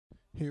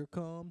Here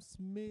comes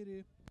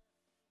Smitty.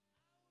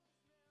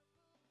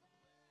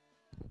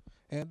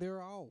 And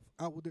they're off.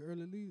 Out with the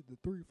early lead. The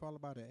 3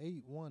 followed by the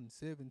 8, 1,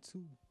 7,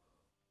 2,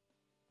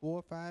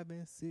 4, 5,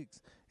 and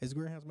 6. As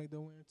Greyhounds make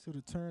their way into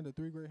the turn, the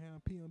 3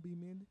 Greyhound PMB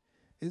Mindy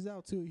is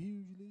out to a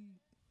huge lead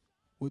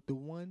with the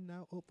 1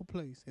 now up for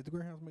place. As the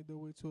Greyhounds make their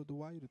way toward the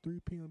wire, the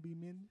 3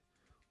 PMB Mindy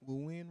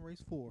will win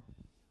race 4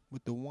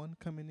 with the 1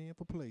 coming in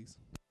for place.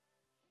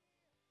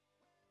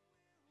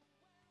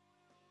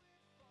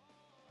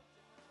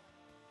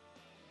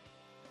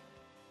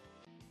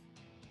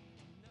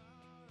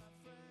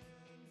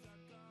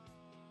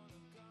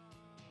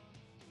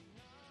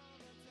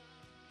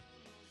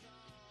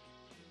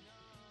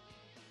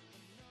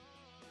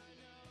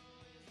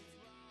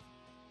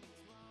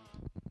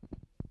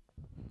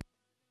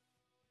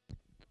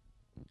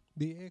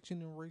 The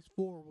action in race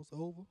 4 was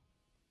over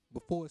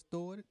before it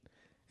started.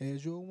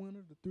 As your winner,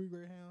 the 3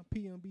 Greyhound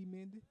PMB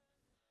Mindy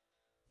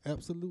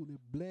absolutely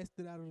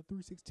blasted out of the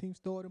 316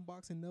 starting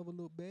box and never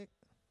looked back,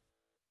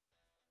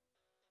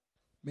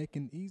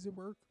 making easy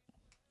work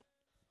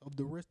of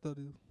the rest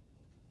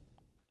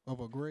of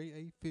a grade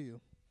A field.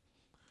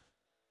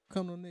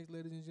 Coming on next,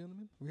 ladies and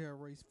gentlemen, we have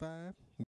race 5.